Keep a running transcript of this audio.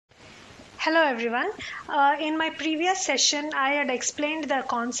Hello everyone. In my previous session, I had explained the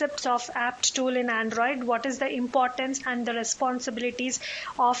concepts of AAPT tool in Android, what is the importance and the responsibilities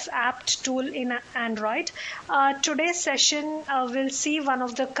of AAPT tool in Android. Today's session will see one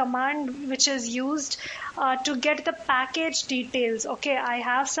of the command which is used to get the package details. Okay, I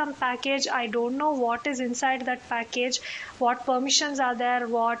have some package, I don't know what is inside that package, what permissions are there,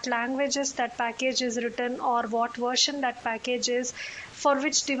 what languages that package is written, or what version that package is, for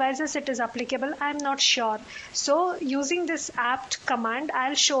which devices it is applicable, I'm not sure. So using this apt command,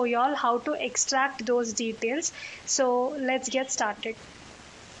 I'll show you all how to extract those details. So let's get started.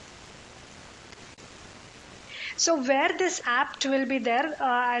 So where this apt will be there,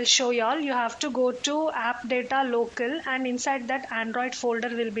 I'll show you all. You have to go to app data local, and inside that Android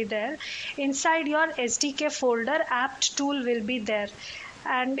folder will be there. Inside your SDK folder, apt tool will be there.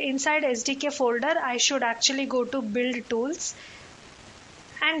 And inside SDK folder, I should actually go to build tools.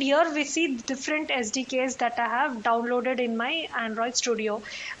 And here we see different SDKs that I have downloaded in my Android Studio.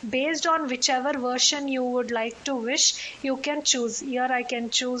 Based on whichever version you would like to wish, you can choose. Here I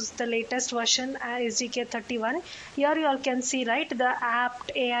can choose the latest version, SDK 31. Here you all can see, right, the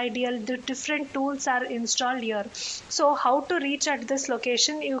apt, AIDL, the different tools are installed here. So how to reach at this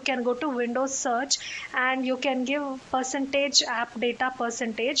location? You can go to Windows search and you can give percentage app data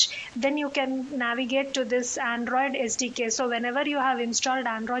percentage. Then you can navigate to this Android SDK. So whenever you have installed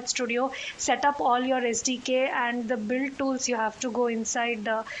Android Studio, set up all your SDK and the build tools, you have to go inside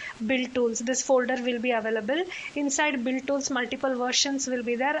the build tools. This folder will be available. Inside build tools, multiple versions will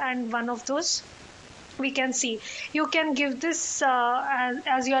be there, and one of those we can see. You can give this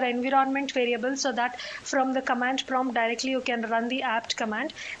as your environment variable, so that from the command prompt directly you can run the apt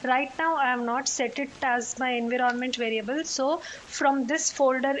command. Right now I have not set it as my environment variable, so from this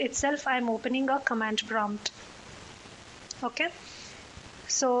folder itself I am opening a command prompt. Okay,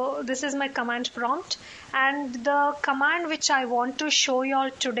 so this is my command prompt, and the command which I want to show you all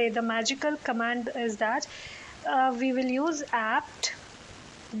today, the magical command, is that we will use apt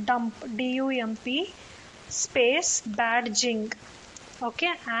dump, dump, space badging.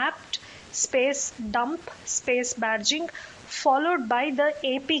 Okay, apt space dump space badging followed by the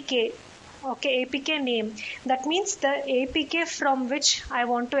APK. Okay, APK name. That means the APK from which I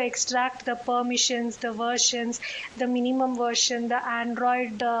want to extract the permissions, the versions, the minimum version, the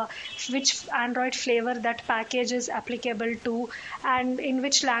Android, which Android flavor that package is applicable to, and in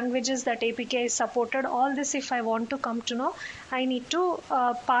which languages that APK is supported. All this, if I want to come to know, I need to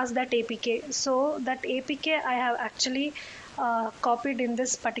pass that APK. So that APK I have actually copied in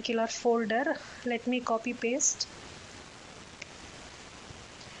this particular folder. Let me copy paste.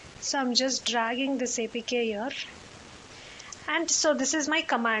 So I'm just dragging this APK here. And so this is my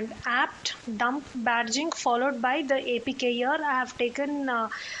command, apt dump badging followed by the APK. Here I have taken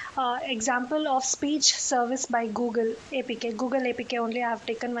example of speech service by Google APK. Google APK only I have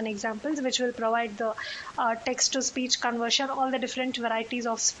taken one example, which will provide the text to speech conversion, all the different varieties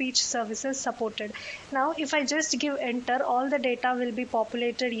of speech services supported. Now if I just give enter, all the data will be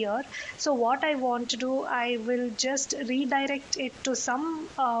populated here. So what I want to do, I will just redirect it to some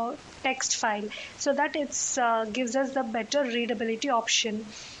text file, so that it's gives us the better readability option.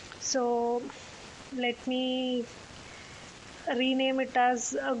 So let me rename it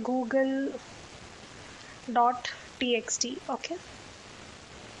as google.txt. Okay,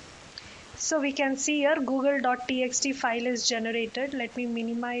 so we can see here google.txt file is generated. Let me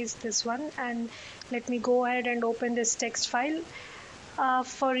minimize this one and let me go ahead and open this text file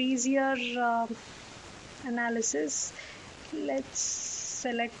for easier analysis. Let's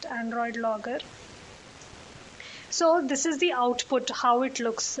select Android logger. So this is the output, how it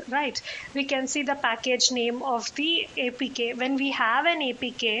looks, right? We can see the package name of the APK. When we have an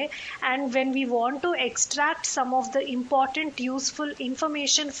APK and when we want to extract some of the important useful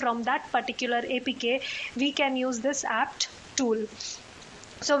information from that particular APK, we can use this apt tool.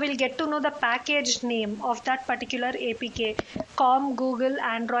 So we'll get to know the package name of that particular APK. Com Google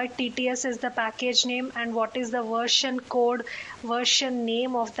Android TTS is the package name, and what is the version code, version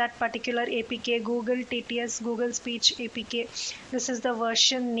name of that particular APK. Google TTS, Google Speech APK. This is the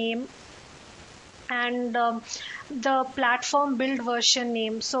version name, and the platform build version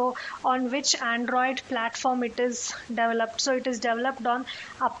name. So on which Android platform it is developed. So it is developed on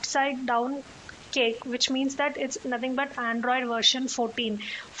upside down cake, which means that it's nothing but Android version 14.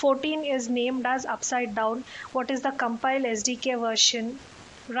 14 is named as upside down. What is the compile SDK version?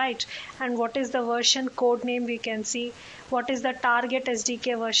 right? And what is the version code name, we can see. What is the target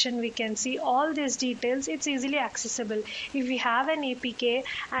SDK version, we can see. All these details, it's easily accessible. If we have an APK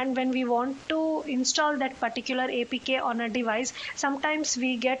and when we want to install that particular APK on a device, sometimes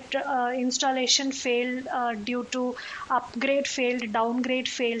we get installation failed due to upgrade failed, downgrade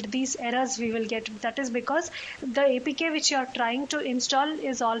failed. These errors we will get. That is because the APK which you are trying to install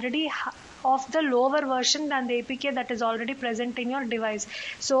is already of the lower version than the APK that is already present in your device.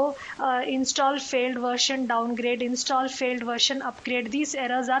 So install failed version downgrade, install failed version upgrade, these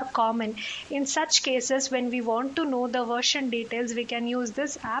errors are common. In such cases, when we want to know the version details, we can use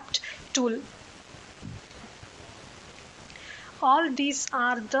this apt tool. All these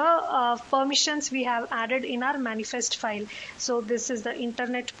are the permissions we have added in our manifest file. So this is the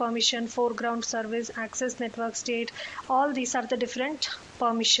internet permission, foreground service, access network state. All these are the different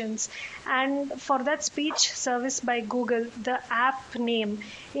permissions. And for that speech service by Google, the app name,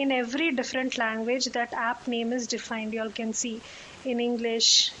 in every different language that app name is defined. You all can see in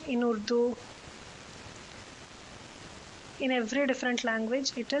English, in Urdu, in every different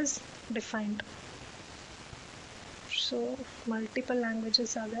language it is defined. So multiple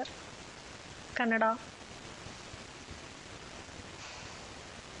languages are there. Kannada,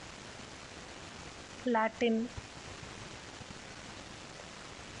 Latin,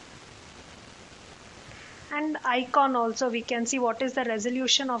 and icon also. We can see what is the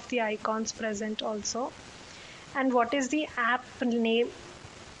resolution of the icons present also, and what is the app name,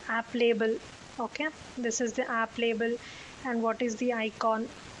 app label. Okay, this is the app label, and what is the icon,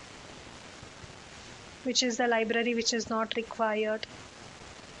 which is the library which is not required,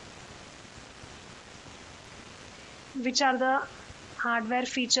 which are the hardware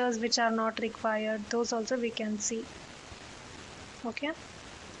features which are not required, those also we can see. Okay,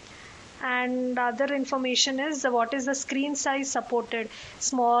 and other information is what is the screen size supported,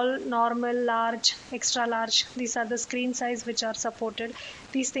 small, normal, large, extra large. These are the screen size which are supported.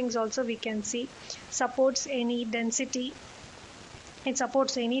 These things also we can see. Supports any density, it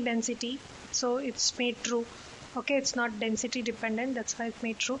supports any density, so it's made true. Okay, it's not density dependent, that's why it's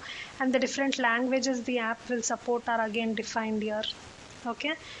made true. And the different languages the app will support are again defined here.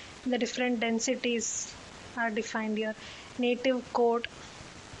 Okay, the different densities are defined here. Native code,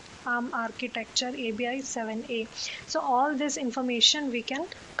 ARM architecture, ABI 7A. So all this information we can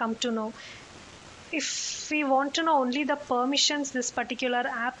come to know. If we want to know only the permissions this particular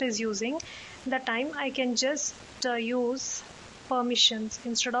app is using, the time I can just use permissions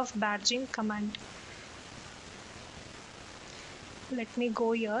instead of badging command. Let me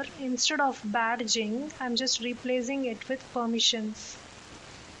go here. Instead of badging, I'm just replacing it with permissions.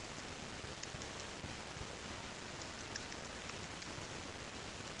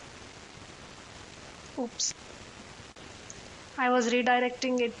 Oops. I was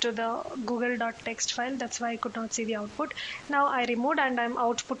redirecting it to the google.txt file, that's why I could not see the output. Now I removed and I'm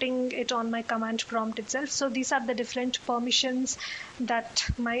outputting it on my command prompt itself. So these are the different permissions that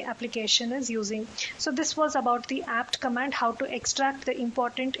my application is using. So this was about the apt command, how to extract the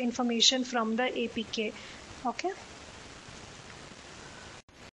important information from the APK. Okay.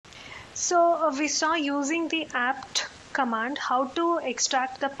 So we saw using the apt command how to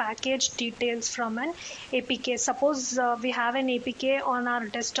extract the package details from an APK. Suppose we have an APK on our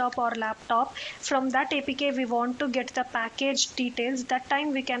desktop or laptop. From that APK we want to get the package details. That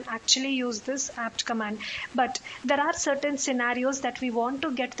time we can actually use this apt command. But there are certain scenarios that we want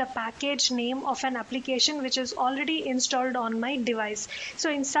to get the package name of an application which is already installed on my device.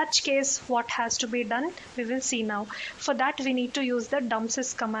 So in such case, what has to be done? We will see now. For that we need to use the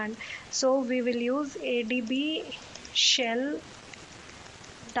dumpsys command. So we will use adb shell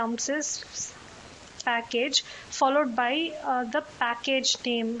dumpsys package followed by the package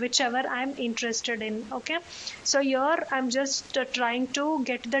name whichever I'm interested in. Okay, so here I'm just trying to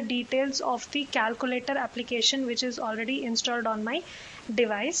get the details of the calculator application which is already installed on my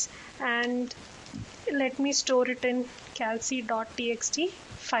device, and let me store it in calc.txt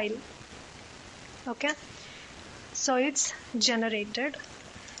file. Okay, so it's generated.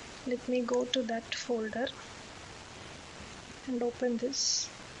 Let me go to that folder and open this.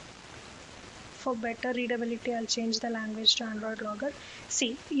 For better readability, I'll change the language to Android Logger.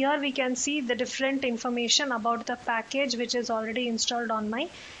 See, here we can see the different information about the package which is already installed on my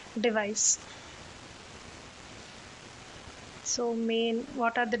device. So main,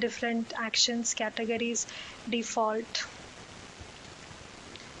 what are the different actions, categories, default.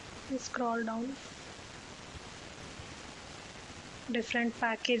 Let's scroll down. Different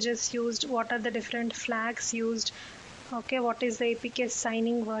packages used, what are the different flags used. Okay, what is the APK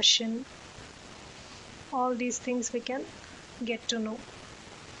signing version? All these things we can get to know.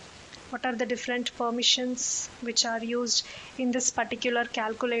 What are the different permissions which are used in this particular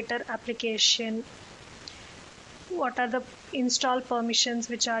calculator application? What are the install permissions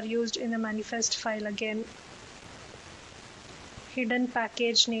which are used in the manifest file again? Hidden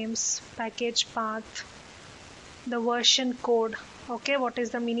package names, package path, the version code. Okay, what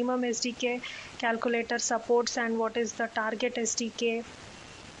is the minimum SDK calculator supports and what is the target SDK?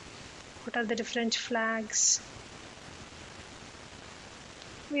 What are the different flags?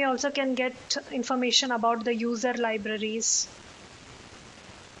 We also can get information about the user libraries.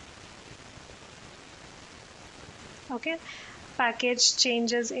 Okay, package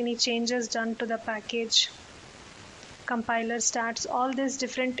changes, any changes done to the package, compiler stats, all this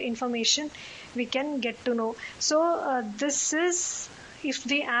different information we can get to know. So this is, if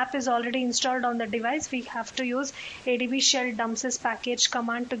the app is already installed on the device, we have to use adb shell dumps package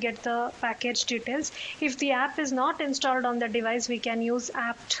command to get the package details. If the app is not installed on the device, we can use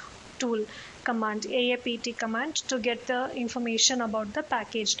apt tool command, AAPT command, to get the information about the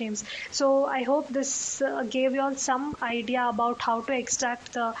package names. So I hope this gave you all some idea about how to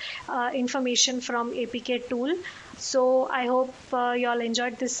extract the information from APK tool. So I hope you all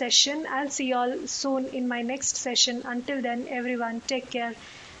enjoyed this session. I'll see you all soon in my next session. Until then, everyone, take care.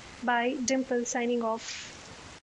 Bye. Dimple signing off.